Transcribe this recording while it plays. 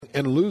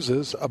and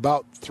loses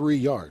about 3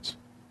 yards.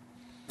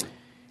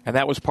 And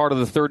that was part of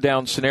the third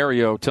down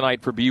scenario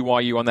tonight for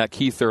BYU on that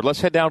key third. Let's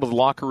head down to the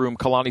locker room.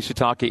 Kalani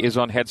Sitake is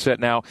on headset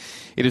now.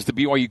 It is the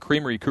BYU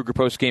Creamery Cougar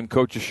Postgame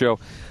Coaches Show.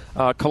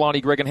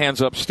 Kalani, Greg and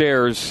Hands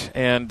upstairs,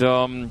 and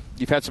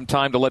you've had some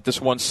time to let this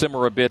one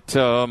simmer a bit.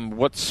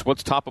 What's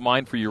top of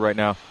mind for you right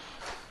now?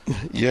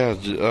 Yeah,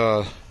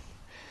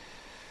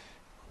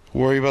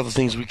 worry about the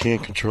things we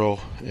can't control,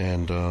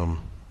 and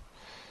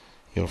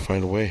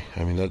find a way.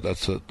 I mean,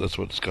 that's what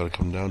it's got to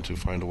come down to.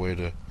 Find a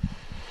way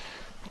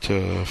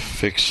to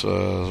fix a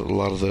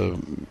lot of the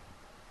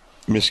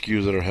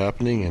miscues that are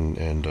happening,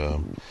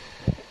 and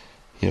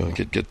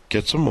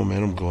get some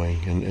momentum going.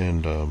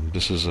 And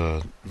this is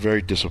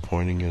very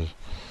disappointing,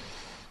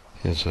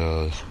 as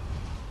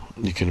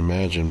you can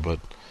imagine. But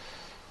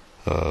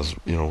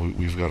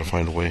we've got to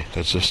find a way.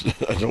 That's just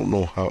I don't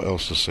know how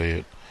else to say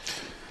it.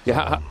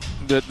 Yeah,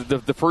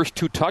 the first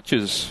two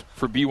touches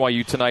for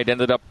BYU tonight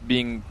ended up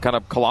being kind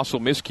of colossal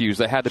miscues.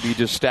 That had to be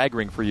just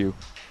staggering for you.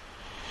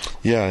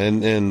 Yeah,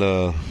 and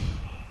the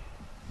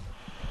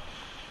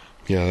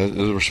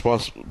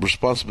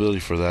responsibility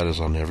for that is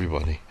on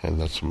everybody,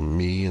 and that's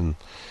me and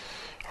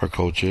our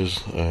coaches.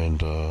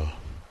 And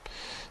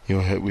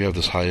we have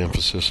this high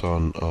emphasis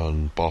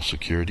on ball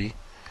security,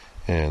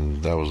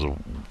 and that was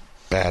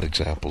bad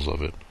examples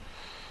of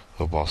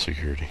ball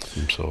security.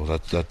 And so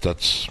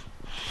that's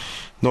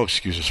no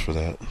excuses for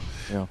that.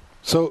 Yeah.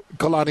 So,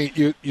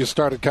 Kalani, you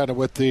started kind of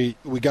with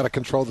we got to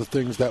control the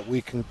things that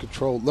we can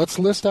control. Let's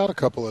list out a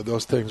couple of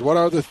those things. What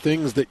are the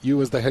things that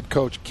you as the head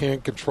coach can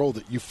control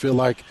that you feel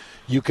like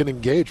you can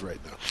engage right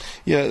now?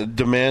 Yeah,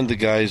 demand the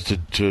guys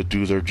to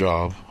do their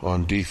job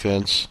on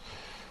defense.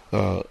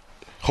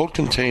 Hold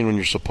contain when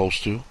you're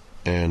supposed to,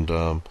 and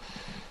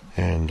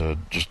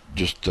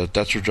just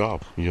that's your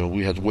job.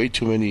 We had way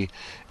too many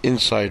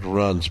inside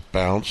runs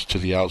bounce to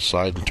the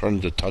outside and turn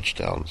into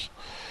touchdowns.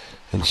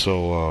 And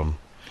so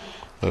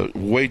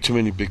way too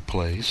many big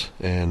plays,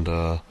 and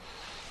a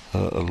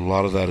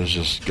lot of that is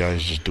just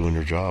guys just doing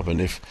their job. And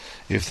if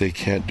they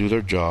can't do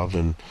their job,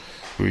 then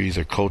we're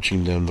either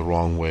coaching them the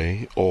wrong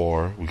way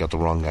or we got the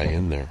wrong guy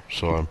in there.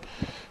 So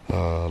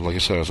like I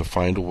said, I have to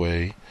find a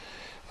way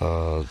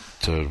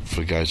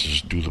for guys to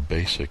just do the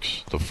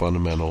basics, the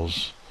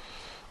fundamentals,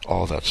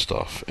 all that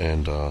stuff.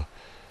 And that's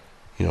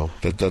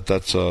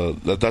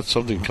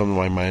something that comes to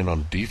my mind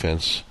on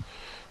defense.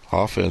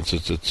 Offense,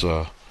 it's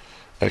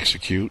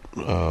execute.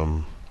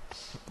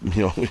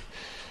 We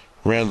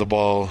ran the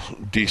ball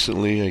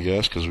decently, I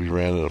guess, because we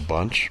ran it a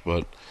bunch,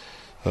 but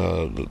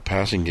the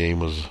passing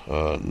game was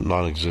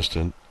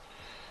non-existent,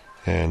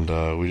 and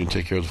we didn't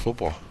take care of the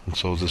football. And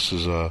so this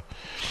is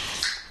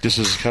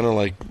kind of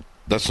like,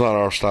 that's not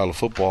our style of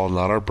football,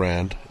 not our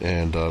brand,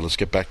 and let's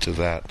get back to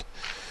that.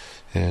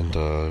 And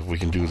if we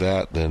can do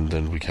that,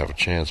 then we have a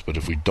chance. But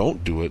if we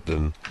don't do it,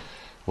 then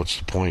what's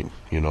the point?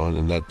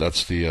 And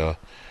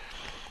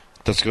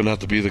that's going to have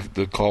to be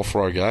the call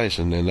for our guys,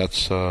 and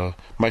that's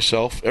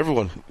myself,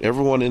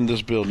 everyone in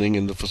this building,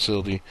 in the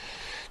facility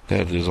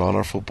that is on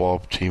our football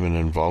team and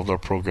involved in our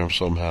program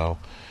somehow,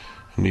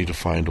 need to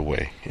find a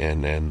way.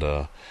 And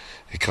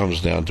it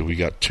comes down to, we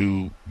got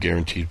 2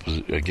 guaranteed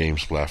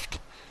games left,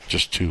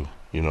 just 2,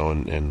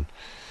 and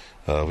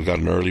we got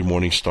an early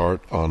morning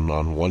start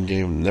on one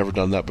game. Never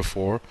done that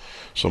before,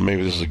 so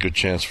maybe this is a good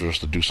chance for us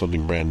to do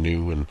something brand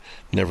new and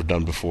never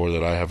done before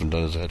that I haven't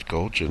done as a head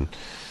coach.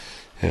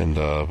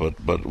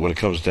 But when it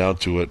comes down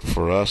to it,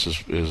 for us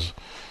is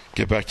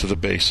get back to the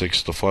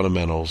basics, the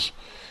fundamentals,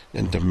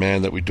 and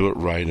demand that we do it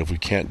right. And if we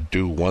can't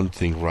do one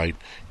thing right,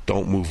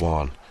 don't move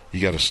on.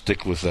 You got to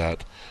stick with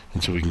that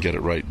until we can get it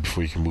right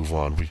before you can move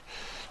on.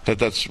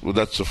 That's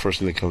the first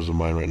thing that comes to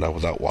mind right now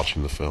without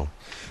watching the film.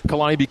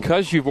 Kalani,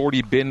 because you've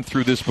already been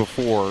through this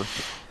before,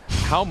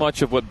 how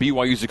much of what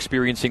BYU is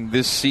experiencing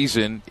this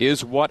season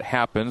is what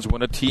happens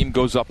when a team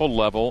goes up a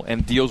level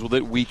and deals with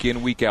it week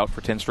in, week out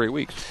for 10 straight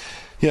weeks?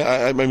 Yeah,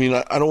 I mean,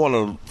 I don't want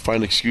to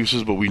find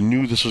excuses, but we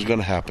knew this was going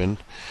to happen.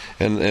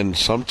 And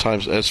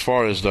sometimes, as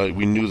far as that,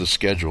 we knew the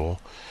schedule,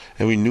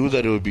 and we knew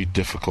that it would be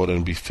difficult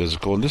and be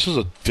physical. And this is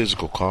a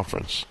physical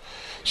conference.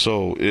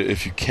 So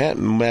if you can't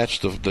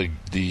match the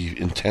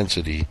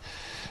intensity,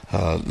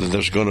 then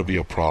there's going to be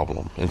a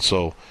problem. And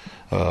so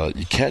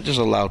you can't just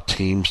allow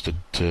teams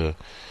to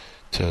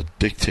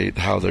dictate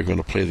how they're going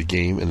to play the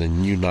game and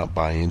then you not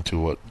buy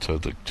into it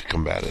to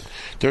combat it.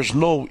 There's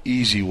no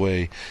easy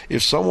way.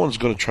 If someone's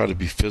going to try to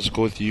be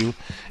physical with you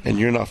and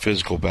you're not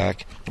physical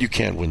back, you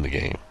can't win the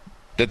game.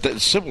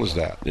 That's simple as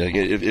that.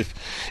 If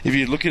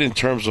you look at it in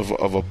terms of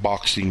a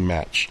boxing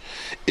match,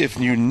 if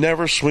you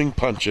never swing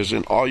punches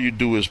and all you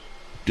do is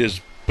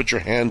put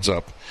your hands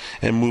up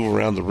and move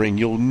around the ring,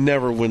 you'll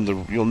never win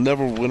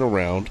a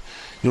round.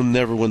 You'll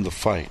never win the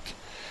fight.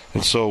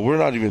 And so we're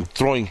not even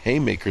throwing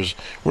haymakers.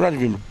 I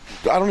don't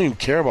even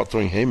care about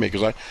throwing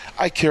haymakers.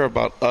 I care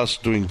about us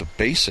doing the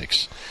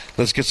basics.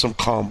 Let's get some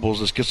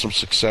combos. Let's get some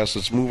success.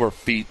 Let's move our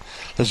feet.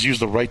 Let's use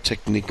the right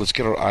technique. Let's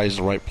get our eyes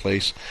in the right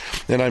place.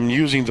 And I'm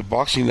using the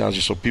boxing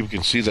analogy so people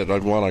can see that I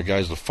want our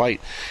guys to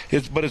fight.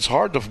 But it's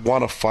hard to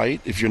want to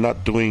fight if you're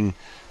not doing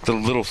the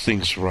little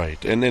things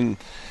right. And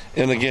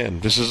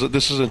again, this is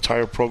an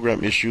entire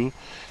program issue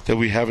that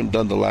we haven't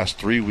done the last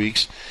 3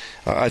 weeks.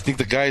 I think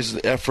the guys,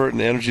 the effort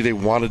and energy, they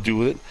want to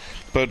do it.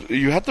 But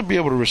you have to be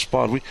able to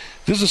respond.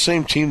 This is the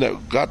same team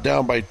that got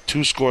down by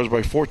 2 scores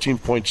by 14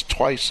 points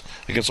twice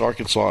against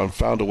Arkansas and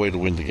found a way to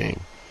win the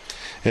game.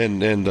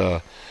 And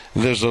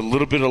there's a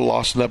little bit of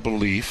loss in that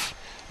belief,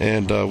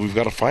 and we've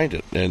got to find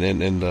it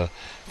and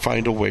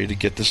find a way to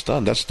get this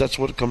done. That's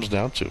what it comes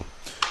down to.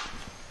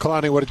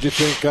 Kalani, what did you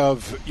think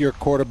of your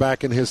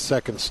quarterback in his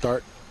second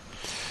start?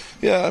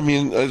 Yeah, I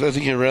mean, I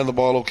think he ran the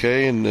ball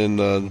okay,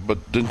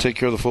 but didn't take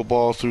care of the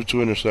football, threw 2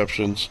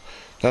 interceptions.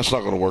 That's not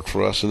going to work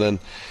for us. And then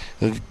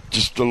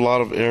just a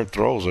lot of errant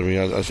throws. I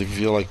mean, I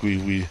feel like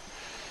the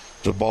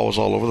ball was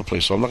all over the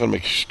place. So I'm not going to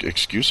make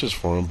excuses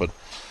for him, but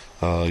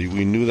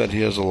we knew that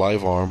he has a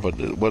live arm.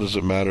 But what does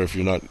it matter if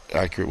you're not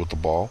accurate with the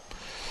ball?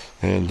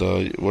 And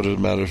what does it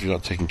matter if you're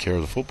not taking care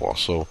of the football?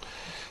 So,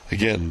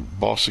 again,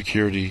 ball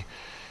security,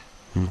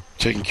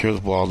 taking care of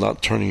the ball,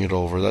 not turning it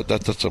over,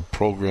 that's a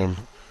program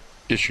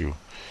issue.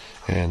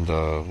 And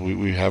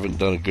we haven't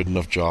done a good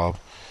enough job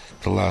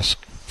the last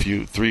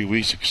 3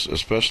 weeks,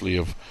 especially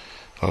of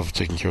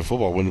taking care of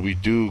football. When we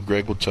do,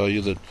 Greg will tell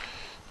you that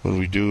when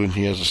we do, and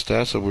he has the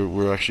stats, that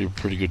we're actually a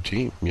pretty good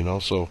team, you know.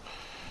 So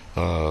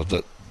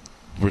that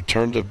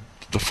return to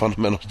the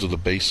fundamentals, to the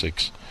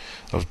basics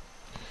of,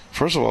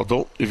 first of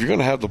all, if you're going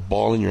to have the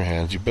ball in your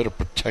hands, you better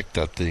protect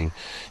that thing.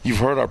 You've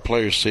heard our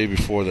players say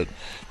before that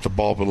the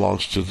ball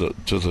belongs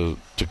to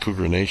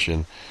Cougar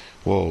Nation.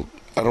 Well,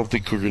 I don't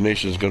think Cougar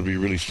Nation is going to be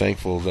really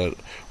thankful that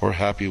or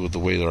happy with the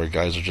way that our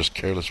guys are just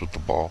careless with the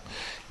ball,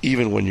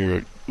 even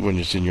when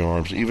it's in your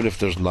arms, even if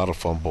there's not a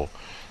fumble.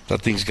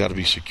 That thing's got to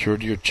be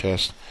secured to your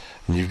chest,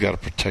 and you've got to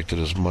protect it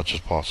as much as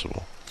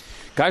possible.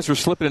 Guys were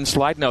slipping and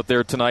sliding out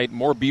there tonight.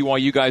 More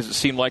BYU guys, it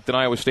seemed like, than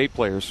Iowa State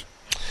players.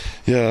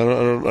 Yeah,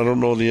 I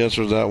don't know the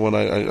answer to that one.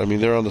 I mean,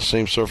 they're on the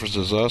same surface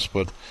as us,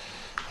 but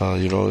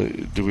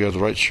do we have the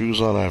right shoes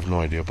on? I have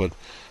no idea. But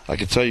I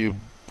can tell you,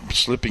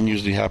 slipping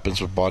usually happens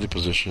with body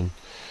position.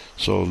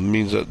 So it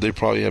means that they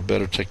probably have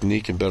better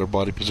technique and better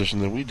body position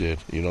than we did,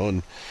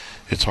 and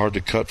it's hard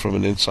to cut from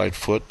an inside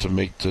foot to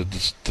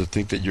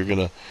think that you're going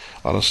to,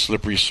 on a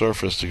slippery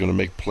surface, you're going to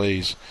make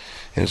plays,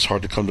 and it's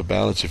hard to come to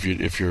balance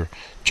if you're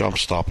jump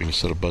stopping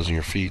instead of buzzing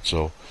your feet.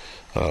 So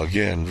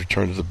again,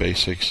 return to the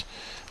basics.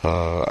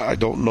 I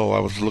don't know. I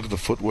would look at the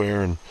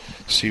footwear and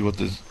see what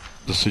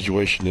the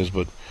situation is,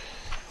 but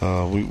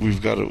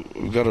we've got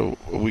a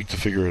week to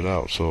figure it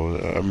out. So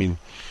I mean,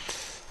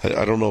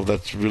 I don't know if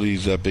that's really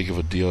that big of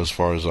a deal as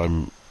far as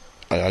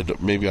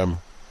maybe I'm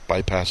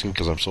bypassing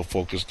because I'm so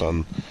focused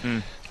on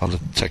the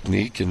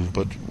technique,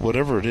 but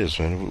whatever it is,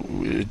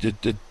 man,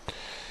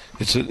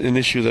 it's an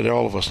issue that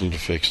all of us need to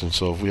fix. And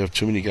so if we have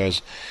too many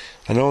guys,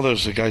 I know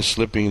there's a guy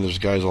slipping, there's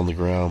guys on the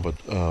ground, but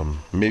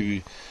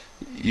maybe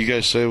you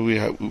guys say we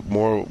have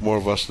more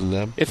of us than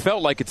them. It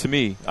felt like it to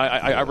me.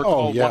 I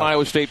recall one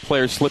Iowa State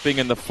player slipping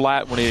in the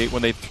flat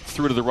when they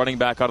threw to the running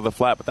back out of the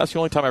flat, but that's the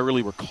only time I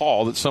really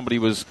recall that somebody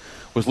was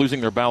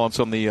losing their balance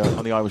on the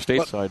Iowa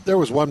State side. There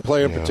was one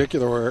play in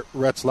particular where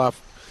Retzlaff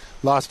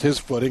lost his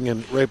footing,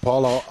 and Ray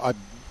Paulo, I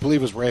believe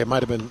it was Ray, it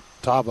might have been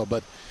Tava,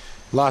 but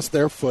lost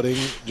their footing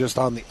just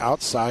on the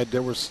outside.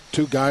 There was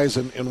 2 guys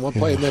in one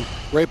play, and then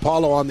Ray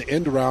Paulo on the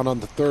end around on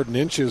the 3rd and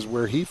inches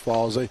where he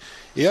falls.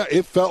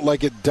 It felt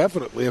like it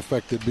definitely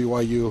affected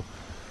BYU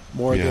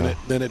more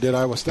than it did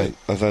Iowa State.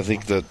 I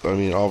think that, I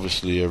mean,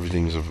 obviously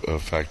everything's a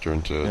factor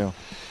into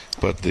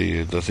but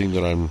the thing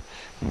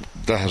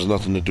that has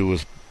nothing to do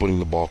with putting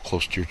the ball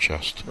close to your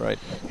chest. Right.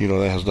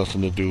 That has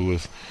nothing to do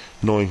with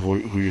knowing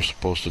who you're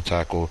supposed to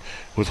tackle,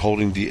 with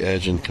holding the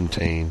edge and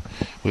contain,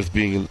 with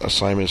being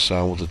assignment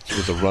sound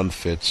with the run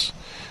fits,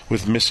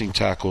 with missing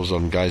tackles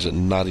on guys that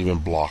not even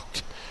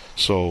blocked.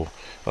 So,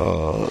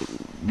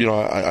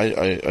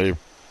 I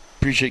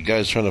appreciate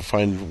guys trying to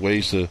find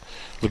ways to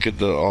look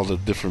at all the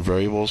different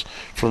variables.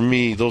 For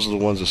me, those are the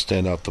ones that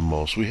stand out the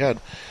most. We had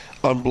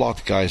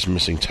unblocked guys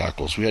missing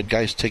tackles. We had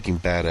guys taking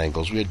bad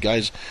angles. We had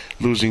guys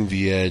losing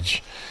the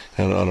edge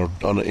and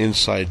on an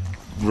inside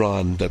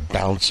run that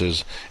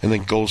bounces and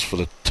then goes for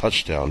the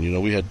touchdown.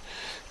 We had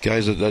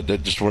guys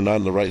that just were not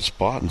in the right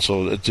spot, and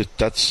so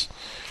that's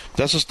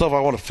the stuff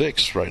I want to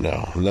fix right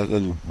now.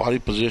 And body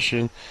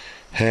position,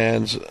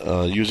 hands,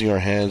 using our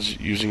hands,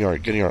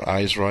 getting our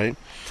eyes right.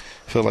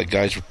 I feel like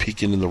guys were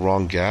peeking in the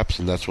wrong gaps,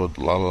 and that's what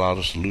allowed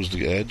us to lose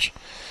the edge.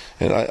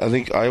 And I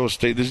think Iowa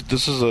State,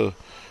 this is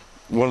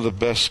one of the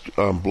best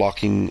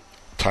blocking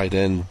tight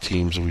end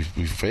teams that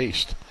we've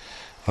faced.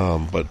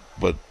 But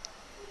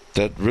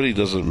that really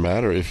doesn't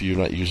matter if you're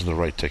not using the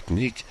right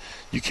technique.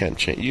 You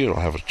can't you don't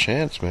have a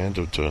chance, man,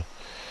 to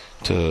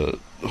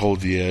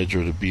hold the edge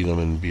or to beat them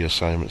and be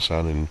assignment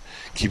sound and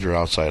keep your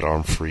outside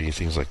arm free,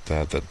 things like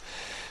that. That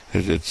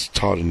it's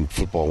taught in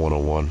football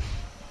 101.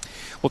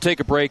 We'll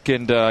take a break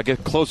and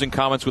get closing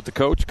comments with the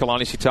coach,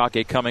 Kalani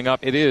Sitake, coming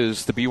up. It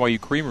is the BYU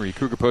Creamery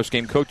Cougar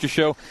Postgame Coaches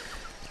Show.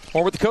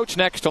 More with the coach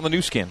next on the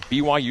new skin,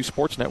 BYU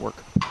Sports Network.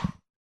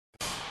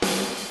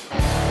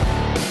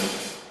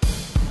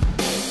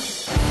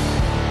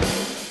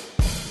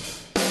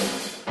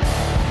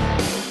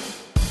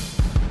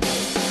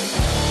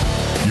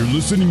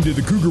 listening to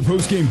the Cougar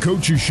Postgame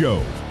Coaches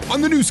Show on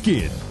the new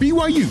skin,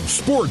 BYU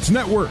Sports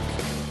Network.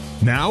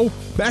 Now,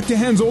 back to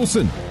Hans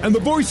Olsen and the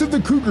voice of the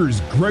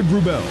Cougars, Greg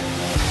Wrubell.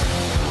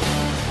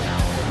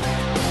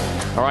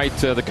 All right,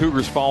 the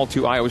Cougars fall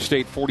to Iowa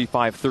State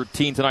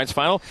 45-13 tonight's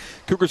final.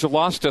 Cougars have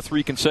lost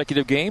 3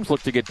 consecutive games,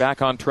 look to get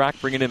back on track,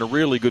 bringing in a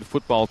really good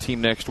football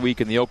team next week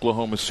in the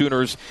Oklahoma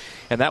Sooners.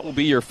 And that will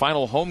be your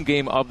final home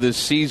game of this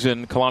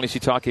season. Kalani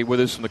Sitake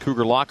with us from the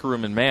Cougar locker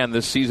room. And, man,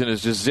 this season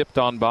has just zipped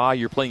on by.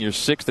 You're playing your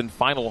 6th and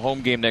final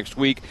home game next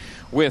week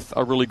with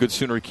a really good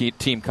Sooner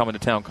team coming to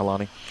town,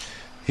 Kalani.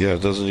 Yeah,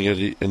 it doesn't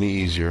get any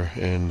easier.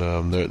 And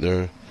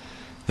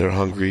they're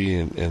hungry,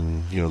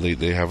 and you know,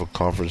 they have a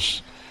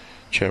conference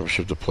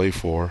championship to play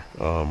for.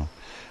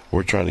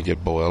 We're trying to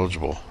get bowl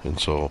eligible, and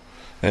so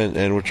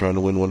and we're trying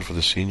to win one for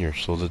the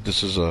seniors. So that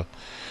this is a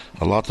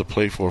lot to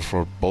play for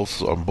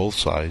both on both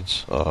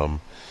sides. You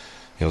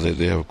know,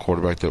 they have a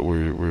quarterback that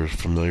we're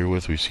familiar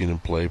with. We've seen him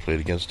played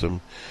against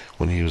him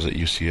when he was at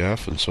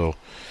UCF, and so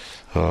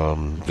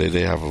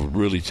they have a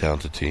really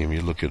talented team.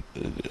 You look at,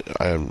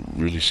 I haven't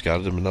really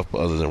scouted them enough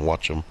other than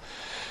watch them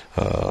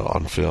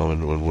on film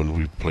and when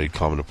we played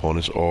common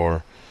opponents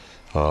or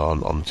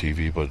on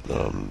TV, but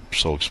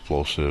so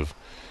explosive,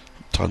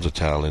 tons of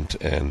talent,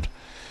 and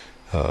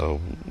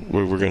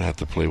we're going to have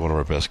to play one of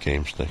our best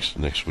games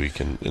next week,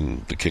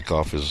 and the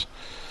kickoff is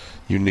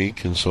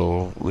unique, and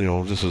so you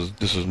know this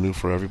is new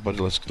for everybody.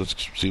 Let's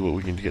see what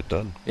we can get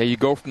done. Yeah, you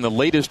go from the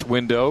latest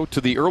window to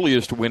the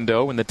earliest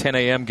window in the 10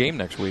 a.m. game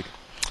next week.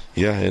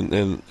 Yeah,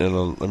 and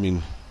I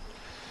mean,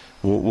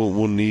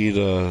 we'll need.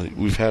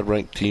 We've had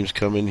ranked teams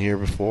come in here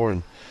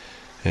before,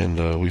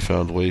 and we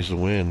found ways to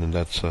win, and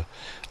that's.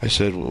 I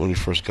said when we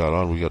first got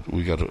on,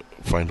 we got to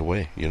find a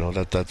way. You know,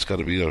 that's got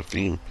to be our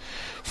theme.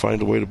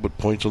 Find a way to put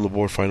points on the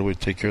board. Find a way to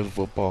take care of the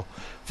football.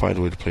 Find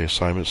a way to play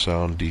assignment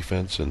sound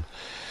defense, and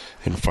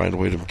find a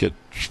way to get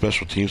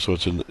special teams so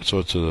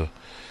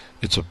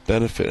it's a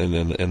benefit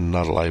and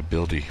not a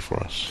liability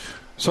for us.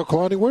 So,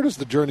 Kalani, where does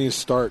the journey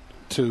start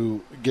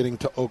to getting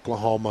to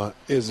Oklahoma?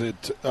 Is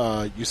it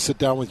you sit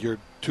down with your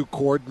 2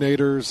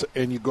 coordinators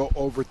and you go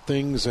over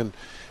things, and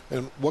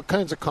what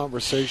kinds of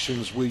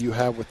conversations will you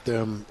have with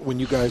them when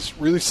you guys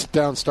really sit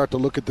down, start to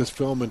look at this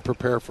film and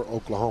prepare for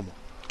Oklahoma?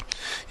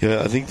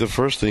 Yeah, I think the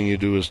first thing you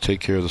do is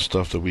take care of the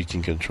stuff that we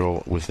can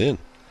control within.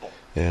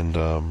 And,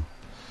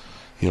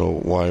 you know,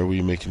 why are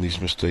we making these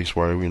mistakes?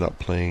 Why are we not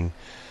playing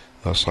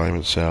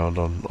assignment sound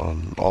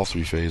on all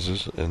 3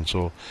 phases? And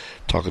so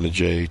talking to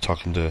Jay,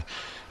 talking to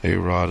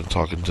A-Rod, and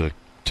talking to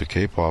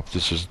K-Pop,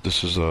 this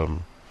is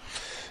you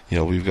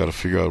know, we've got to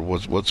figure out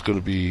what's going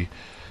to be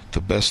the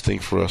best thing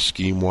for us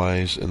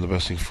scheme-wise and the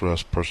best thing for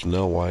us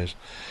personnel-wise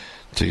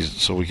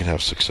so we can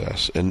have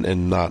success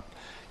and not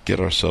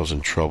get ourselves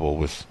in trouble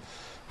with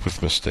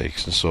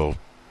mistakes. And so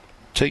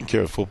taking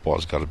care of football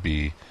has got to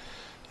be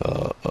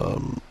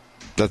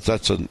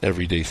that's an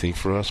everyday thing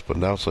for us. But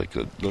now it's like,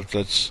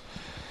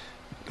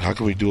 how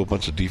can we do a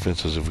bunch of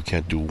defenses if we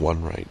can't do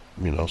one right?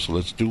 You know, so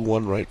let's do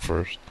one right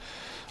first.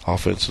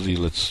 Offensively,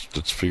 let's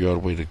figure out a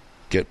way to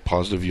get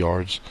positive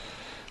yards,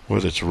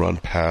 whether it's run,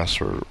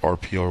 pass, or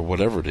RPO, or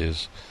whatever it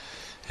is,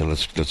 and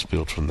let's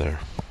build from there.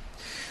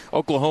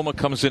 Oklahoma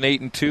comes in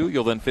 8-2.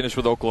 You'll then finish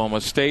with Oklahoma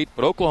State,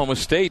 but Oklahoma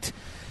State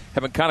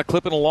have been kind of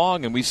clipping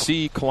along, and we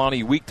see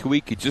Kalani week to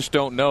week. You just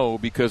don't know,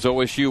 because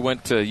OSU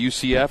went to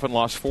UCF and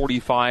lost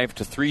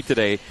 45-3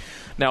 today.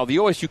 Now, the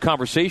OSU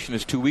conversation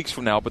is 2 weeks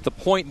from now, but the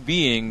point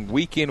being,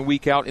 week in,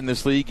 week out in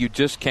this league, you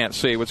just can't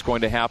say what's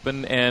going to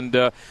happen. And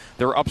there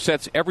are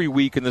upsets every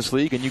week in this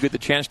league, and you get the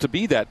chance to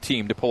be that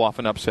team to pull off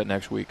an upset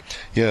next week.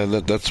 Yeah, and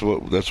that's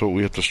what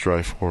we have to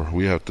strive for.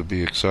 We have to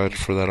be excited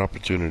for that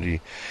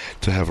opportunity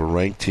to have a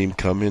ranked team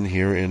come in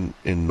here in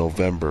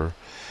November,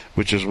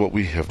 which is what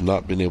we have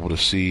not been able to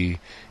see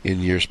in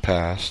years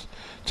past.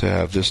 To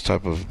have this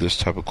type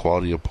of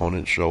quality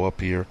opponent show up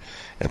here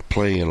and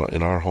play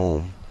in our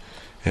home.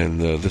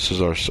 And this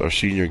is our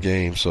senior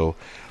game, so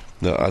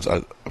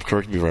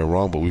correct me if I'm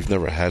wrong, but we've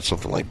never had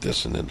something like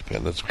this in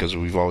Independence because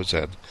we've always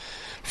had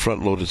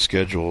front-loaded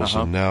schedules,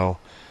 and now,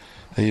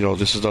 you know,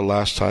 this is the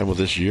last time of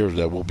this year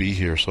that we'll be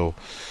here. So,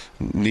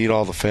 need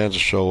all the fans to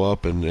show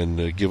up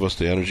and give us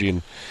the energy,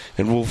 and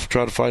we'll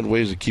try to find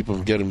ways to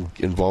get them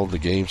involved in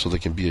the game so they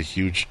can be a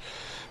huge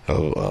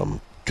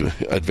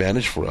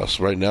advantage for us.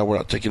 Right now, we're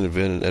not taking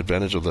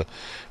advantage of the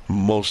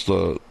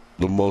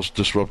most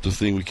disruptive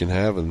thing we can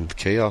have, and the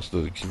chaos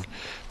that can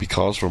be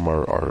caused from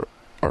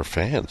our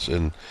fans.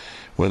 And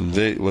when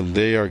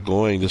they are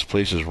going, this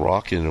place is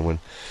rocking. And when,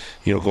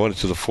 you know, going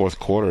into the fourth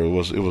quarter, it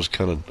was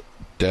kind of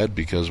dead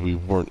because we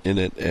weren't in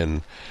it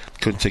and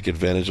couldn't take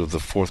advantage of the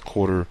fourth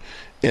quarter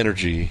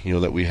energy, you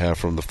know, that we have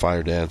from the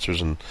fire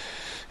dancers and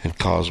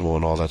Cosmo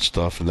and all that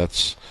stuff. And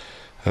that's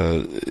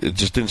it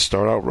just didn't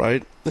start out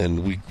right,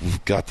 and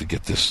we've got to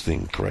get this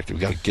thing corrected.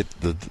 We've got to get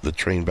the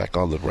train back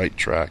on the right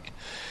track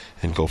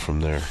and go from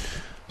there.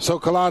 So,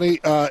 Kalani,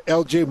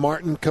 L.J.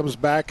 Martin comes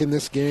back in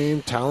this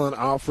game. Talon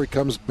Alfrey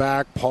comes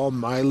back. Paul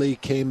Miley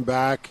came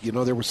back. You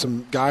know, there were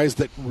some guys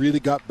that really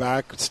got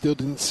back. Still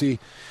didn't see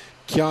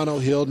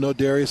Keanu Hill, no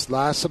Darius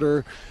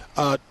Lassiter.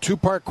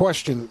 Two-part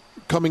question.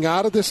 Coming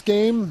out of this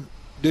game,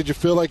 did you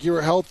feel like you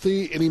were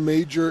healthy? Any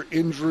major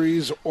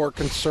injuries or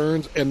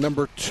concerns? And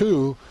number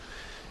two,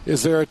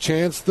 is there a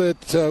chance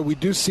that we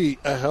do see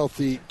a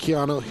healthy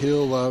Keanu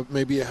Hill,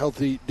 maybe a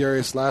healthy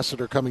Darius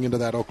Lassiter coming into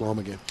that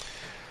Oklahoma game?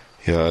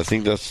 Yeah, I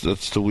think that's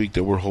the week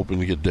that we're hoping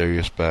to get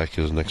Darius back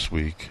is next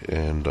week.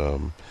 And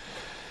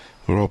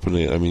we're hoping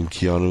that,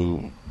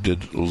 Keanu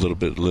did a little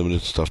bit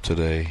limited stuff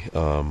today.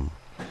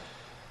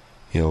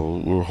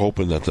 We're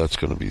hoping that that's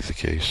going to be the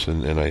case.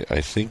 And I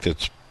think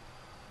that's,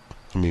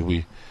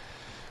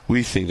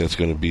 we think that's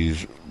going to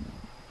be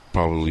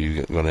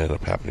probably going to end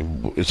up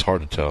happening. It's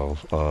hard to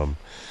tell.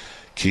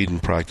 Keaton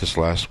practiced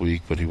last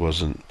week, but he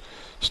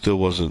still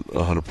wasn't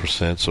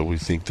 100%. So we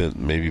think that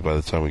maybe by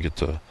the time we get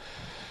to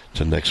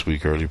next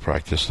week early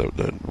practice, that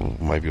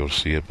we might be able to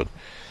see it. But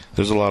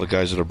there's a lot of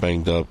guys that are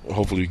banged up.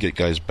 Hopefully we get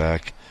guys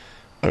back.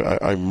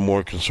 I'm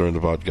more concerned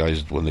about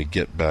guys when they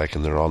get back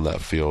and they're on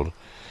that field,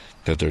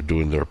 that they're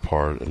doing their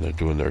part and they're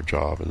doing their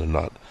job and they're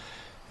not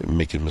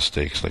making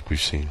mistakes like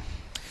we've seen.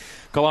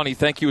 Kalani,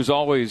 thank you as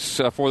always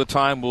for the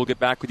time. We'll get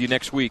back with you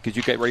next week as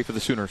you get ready for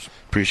the Sooners.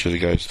 Appreciate it,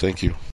 guys. Thank you.